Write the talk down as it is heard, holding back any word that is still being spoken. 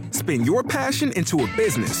spin your passion into a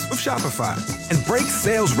business with Shopify and break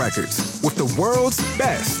sales records with the world's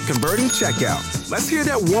best converting checkout. Let's hear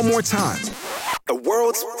that one more time. The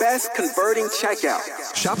world's best converting checkout.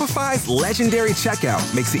 Shopify's legendary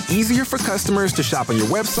checkout makes it easier for customers to shop on your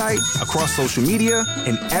website, across social media,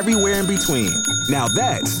 and everywhere in between. Now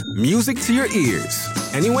that's music to your ears.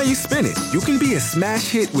 Any way you spin it, you can be a smash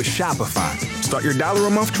hit with Shopify. Start your $1 a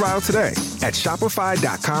month trial today at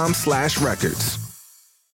shopify.com/records.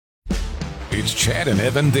 It's Chad and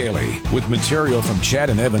Evan Daily with material from Chad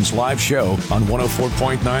and Evan's live show on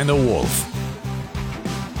 104.9 The Wolf.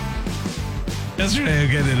 Yesterday, I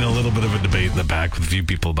got in a little bit of a debate in the back with a few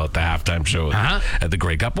people about the halftime show at the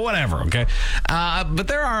Grey Cup. Whatever, okay? But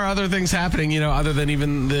there are other things happening, other than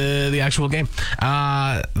even the actual game.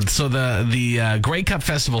 So the Grey Cup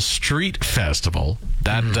Festival Street Festival,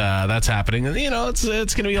 that's happening. And, it's going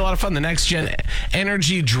to be a lot of fun. The Next Gen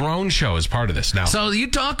Energy Drone Show is part of this now. So you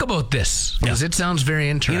talk about this, because it sounds very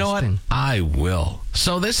interesting. You know what? I will.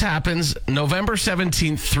 So this happens November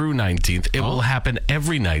 17th through 19th. It will happen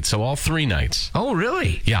every night, so all 3 nights. Oh,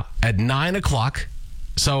 really? Yeah, at 9 o'clock.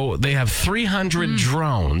 So they have 300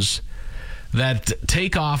 drones that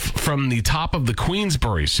take off from the top of the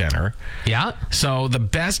Queensbury Center. Yeah. So the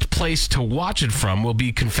best place to watch it from will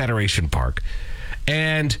be Confederation Park.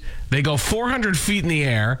 And they go 400 feet in the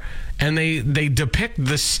air, and they depict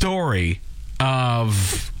the story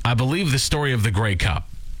of, I believe, the story of the Grey Cup.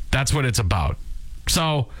 That's what it's about.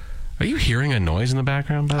 So, are you hearing a noise in the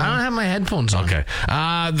background? By the way? I don't have my headphones on. Okay.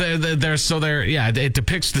 It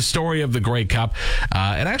depicts the story of the Grey Cup.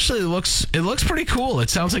 It actually looks pretty cool.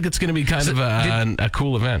 It sounds like it's going to be kind of a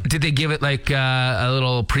cool event. Did they give it like a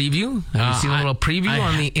little preview? Have you seen a little preview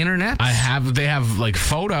on the internet? I have. They have like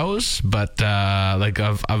photos, but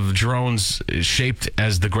of drones shaped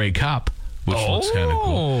as the Grey Cup, which looks kind of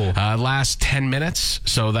cool. Last 10 minutes,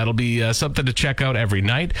 so that'll be something to check out every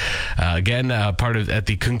night. Again, part of at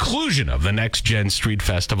the conclusion of the Next Gen Street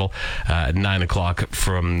Festival at 9 o'clock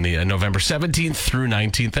from the November 17th through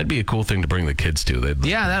 19th. That'd be a cool thing to bring the kids to.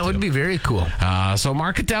 That would be very cool. So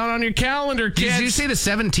mark it down on your calendar, kids. Did you say the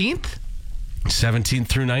 17th? 17th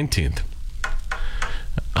through 19th.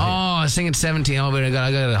 I was thinking 17th. Oh, but I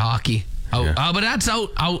got hockey. But that's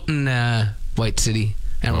out in White City.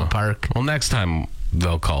 Emerald Park. Well, next time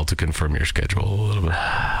they'll call to confirm your schedule a little bit.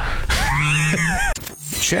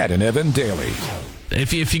 Chad and Evan Daily.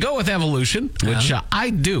 If you go with evolution, which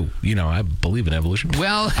I do, I believe in evolution.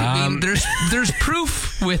 Well, I mean, there's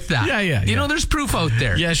proof with that. Yeah. There's proof out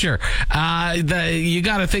there. Yeah, sure. You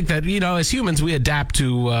got to think that, as humans, we adapt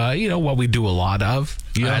to, what we do a lot of.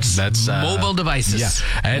 That's mobile devices. Yeah,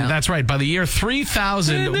 and that's right. By the year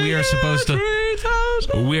 3000, we are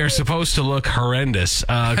supposed to look horrendous.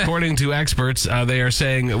 According to experts, they are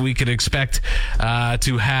saying we could expect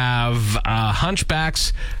to have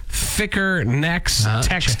hunchbacks, thicker necks,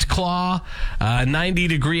 text claw,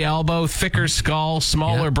 90-degree elbow, thicker skull,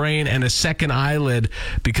 smaller brain, and a second eyelid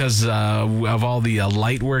because of all the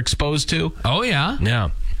light we're exposed to. Oh, yeah? Yeah.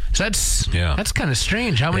 So that's kind of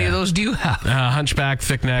strange. How many of those do you have? Hunchback,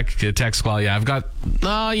 thick neck, text claw. Yeah, I've got.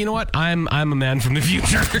 You know what? I'm a man from the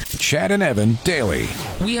future. Chad and Evan Daily.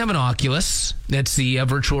 We have an Oculus. That's the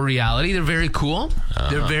virtual reality. They're very cool.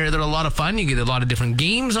 They're a lot of fun. You get a lot of different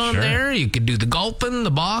games on there. You can do the golfing,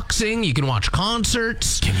 the boxing. You can watch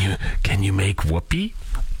concerts. Can you make whoopee?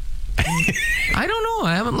 I don't know.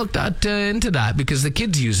 I haven't looked into that because the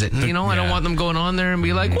kids use it. And, I don't want them going on there and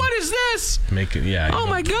be like, what is this? Oh,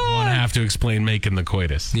 my God. You won't have to explain making the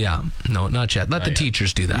coitus. Yeah. No, not yet. Let the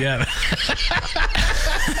teachers do that. Yeah.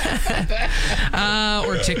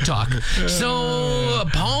 Or TikTok. So,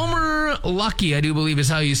 Palmer Luckey, I do believe is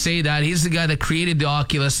how you say that. He's the guy that created the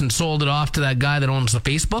Oculus and sold it off to that guy that owns the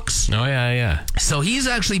Facebooks. Oh, yeah. So, he's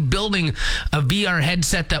actually building a VR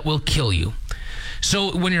headset that will kill you.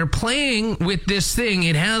 So when you're playing with this thing,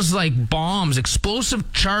 it has like bombs,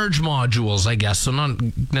 explosive charge modules, I guess, so not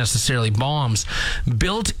necessarily bombs,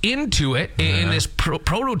 built into it in this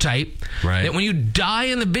prototype. Right. That when you die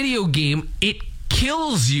in the video game, it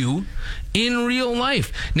kills you in real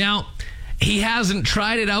life. Now, he hasn't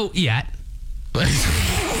tried it out yet.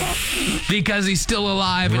 Because he's still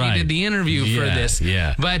alive and he did the interview for this.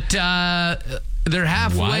 Yeah. But they're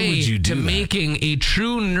halfway to making a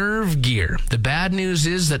true Nerve gear. The bad news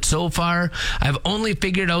is that so far, I've only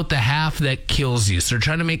figured out the half that kills you. So they're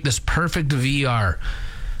trying to make this perfect VR.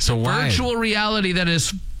 So why? Virtual reality that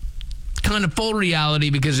is kind of full reality,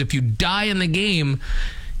 because if you die in the game,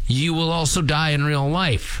 you will also die in real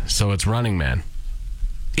life. So it's Running Man.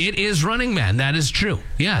 It is Running Man. That is true.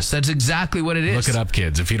 Yes, that's exactly what it is. Look it up,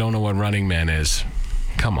 kids. If you don't know what Running Man is,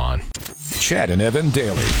 Come on. Chad and Evan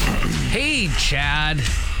daily. Hey, Chad.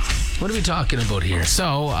 What are we talking about here?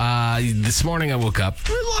 So, this morning I woke up,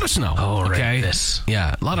 a lot of snow. Oh, right, okay? this.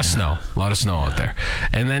 Yeah, a lot of snow. A lot of snow out there.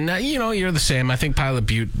 And then, you're the same. I think Pilot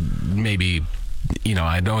Butte, maybe,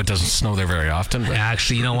 I know it doesn't snow there very often. But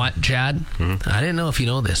Actually, you know what, Chad? I didn't know if you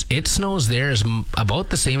know this. It snows there is about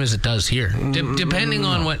the same as it does here, depending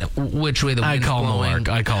on which way the wind's blowing.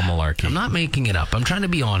 I call malarkey. I'm not making it up. I'm trying to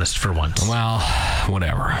be honest for once. Well,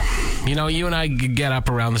 whatever. You and I get up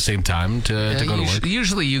around the same time to go to work.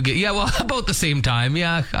 Usually you get, about the same time.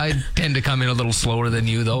 Yeah, I tend to come in a little slower than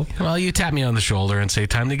you, though. Well, you tap me on the shoulder and say,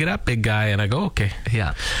 time to get up, big guy. And I go, okay.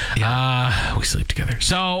 Yeah. We sleep together.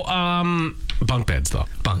 So, bunk beds, though.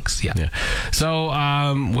 Bunks, yeah. So,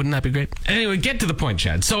 wouldn't that be great? Anyway, get to the point,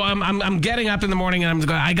 Chad. So, I'm getting up in the morning and I'm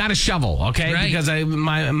going, I got a shovel, okay? Right. Because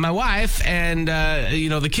my wife and,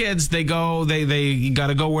 the kids, they got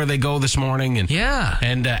to go where they go this morning. And, Yeah.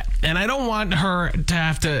 And I don't want her to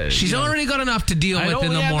have to... She's already got enough to deal with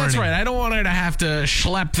in the morning. That's right. I don't want her to have to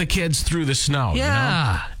schlep the kids through the snow.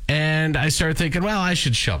 Yeah. And I started thinking, well, I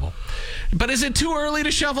should shovel. But is it too early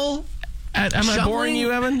to shovel? Am I boring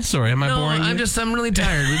you, Evan? Sorry, am I boring you? I'm really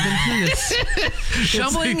tired. We've been through this.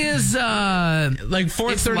 Shoveling is like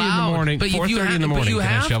 4:30 in the morning. But 4:30 in the morning. But you can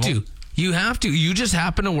have I shovel? to. You have to. You just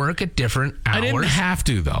happen to work at different hours. I didn't have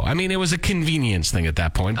to, though. I mean, it was a convenience thing at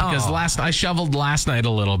that point because I shoveled last night a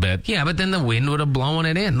little bit. Yeah, but then the wind would have blown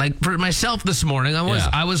it in. Like for myself this morning,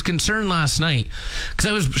 I was concerned last night because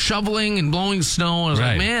I was shoveling and blowing snow. I was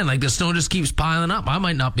like, man, like the snow just keeps piling up. I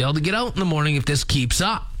might not be able to get out in the morning if this keeps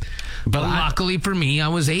up. But luckily for me, I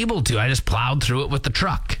was able to. I just plowed through it with the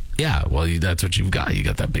truck. Yeah, well, that's what you've got. You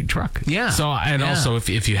got that big truck. Yeah. So, also,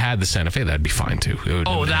 if you had the Santa Fe, that'd be fine, too.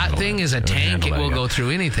 That thing is a tank. It will go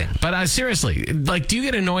through anything. But seriously, do you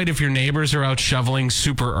get annoyed if your neighbors are out shoveling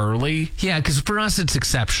super early? Yeah, because for us, it's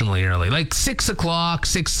exceptionally early. Like 6 o'clock,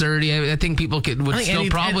 6:30. I think people would still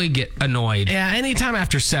probably get annoyed. Yeah, anytime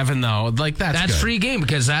after 7, though, that's good. Free game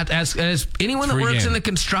because as anyone that works in the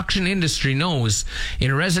construction industry knows,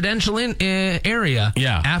 in a residential area,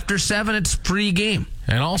 after 7, it's free game.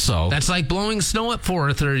 And also... That's like blowing snow at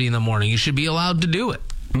 4:30 in the morning. You should be allowed to do it.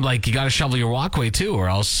 Like, you got to shovel your walkway, too, or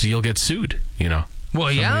else you'll get sued,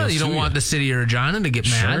 Well, you don't want the city of Regina to get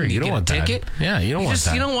mad. Sure, you don't want that. Ticket. Yeah, you don't want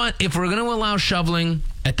that. You know what? If we're going to allow shoveling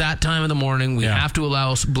at that time of the morning, we have to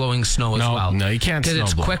allow blowing snow as well. No, you can't snow blow.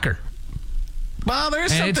 Because it's quicker. Well,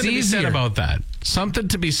 there's something to be said about that. Something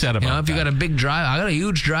to be said about that. If you got a big drive, I got a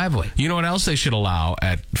huge driveway. You know what else they should allow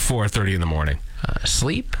at 4:30 in the morning?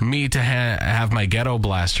 Sleep? Me to have my ghetto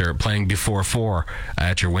blaster playing before 4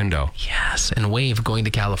 at your window. Yes, and wave going to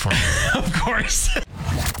California. Of course.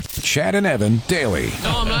 Chad and Evan daily.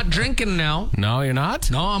 No, I'm not drinking now. No, you're not?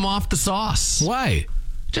 No, I'm off the sauce. Why?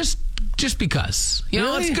 Just because.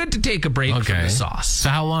 Really? It's good to take a break from the sauce. So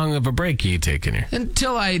how long of a break are you taking here?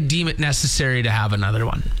 Until I deem it necessary to have another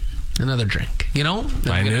one. Another drink,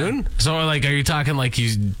 By noon? So, are you talking like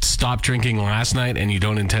you stopped drinking last night and you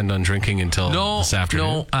don't intend on drinking until this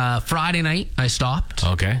afternoon? No, Friday night I stopped.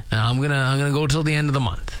 Okay. I'm gonna go till the end of the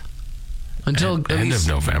month. Until end of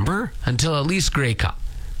November? Until at least Grey Cup.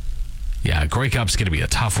 Yeah, Grey Cup's going to be a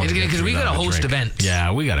tough one. Because we got to host events.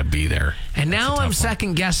 Yeah, we got to be there. And now I'm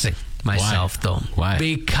second guessing myself, though. Why?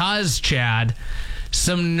 Because, Chad,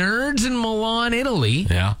 some nerds in Milan, Italy.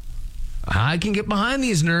 Yeah. I can get behind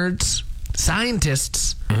these nerds.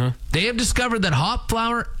 Scientists. They have discovered that hop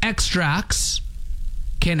flower extracts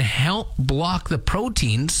can help block the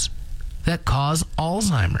proteins that cause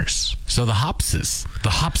Alzheimer's. So the hops is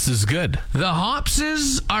good. The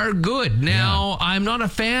hopses are good. Now, I'm not a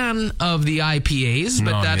fan of the IPAs,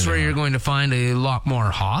 but that's where you're going to find a lot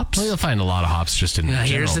more hops. Well, you'll find a lot of hops just in general.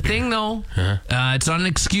 Here's the thing, though. It's not an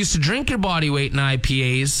excuse to drink your body weight in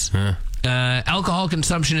IPAs. Alcohol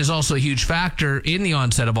consumption is also a huge factor in the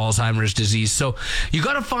onset of Alzheimer's disease. So you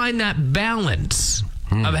got to find that balance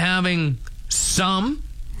of having some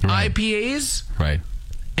IPAs,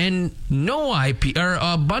 and no IP or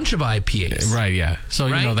a bunch of IPAs. Right, yeah. So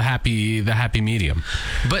the happy medium.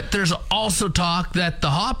 But there's also talk that the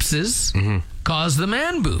hopses cause the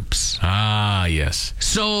man boobs. Ah, yes.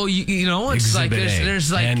 So it's Exhibit like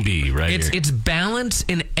there's like and B, right? It's balance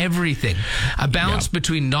in everything. A balance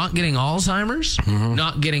between not getting Alzheimer's,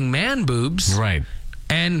 not getting man boobs, right,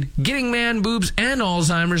 and getting man boobs and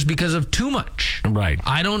Alzheimer's because of too much. Right.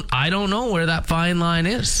 I don't know where that fine line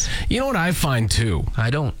is. You know what I find too? I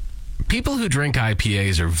don't. People who drink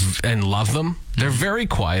IPAs and love them, they're very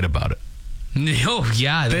quiet about it. Oh,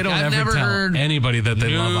 yeah. They don't I've ever never tell heard anybody that they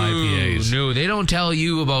love IPAs. No, they don't tell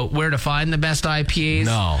you about where to find the best IPAs.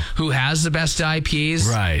 No. Who has the best IPAs.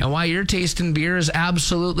 Right. And why your taste in beer is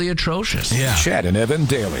absolutely atrocious. Yeah. Chad and Evan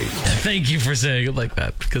daily. Thank you for saying it like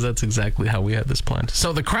that, because that's exactly how we had this planned.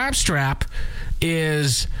 So the crab strap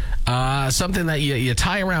is something that you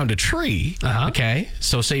tie around a tree. Okay,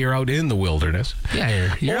 so say you're out in the wilderness.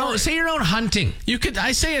 Yeah, say you're out hunting.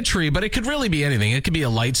 I say a tree, but it could really be anything. It could be a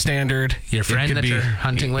light standard. Your friend that you're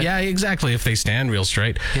hunting with. Yeah, exactly. If they stand real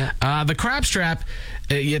straight. Yeah. The crab strap,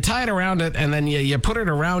 you tie it around it, and then you put it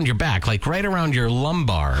around your back, like right around your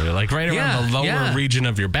lumbar, like right around the lower region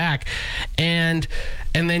of your back, and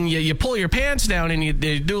then you pull your pants down and you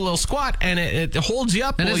do a little squat, and it holds you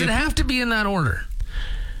up. And does it have to be in that order?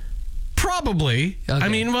 Probably. Okay. I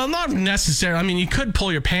mean, well, not necessarily. I mean, you could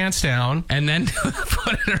pull your pants down and then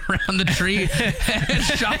put it around the tree and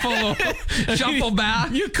shuffle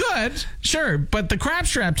back. You could, sure, but the crab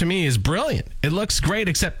strap to me is brilliant. It looks great,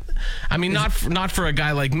 except, I mean, not for a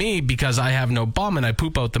guy like me, because I have no bum and I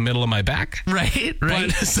poop out the middle of my back. Right.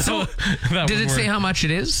 But, so did it say how much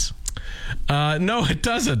it is? No, it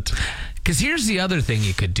doesn't. Because here's the other thing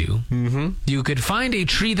you could do. Mm-hmm. You could find a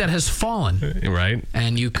tree that has fallen. Right.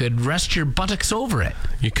 And you could rest your buttocks over it.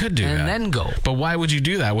 You could do that. And then go. But why would you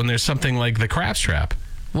do that when there's something like the crab strap?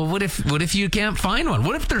 Well, what if you can't find one?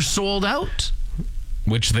 What if they're sold out?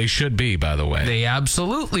 Which they should be, by the way. They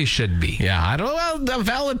absolutely should be. Yeah, I don't know. Well, a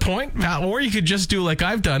valid point. Or you could just do like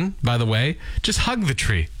I've done, by the way. Just hug the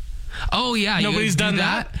tree. Oh, yeah. Nobody's done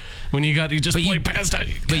that. When you just play past that.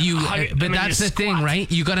 But that's the thing, right?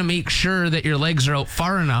 You got to make sure that your legs are out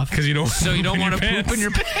far enough. Because you don't want to poop in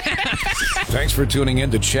your pants. Thanks for tuning in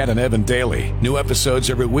to Chad and Evan Daily. New episodes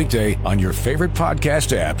every weekday on your favorite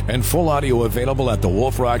podcast app, and full audio available at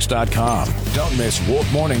thewolfrocks.com. Don't miss Wolf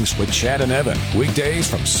Mornings with Chad and Evan. Weekdays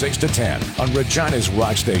from 6 to 10 on Regina's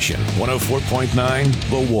Rock Station, 104.9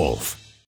 The Wolf.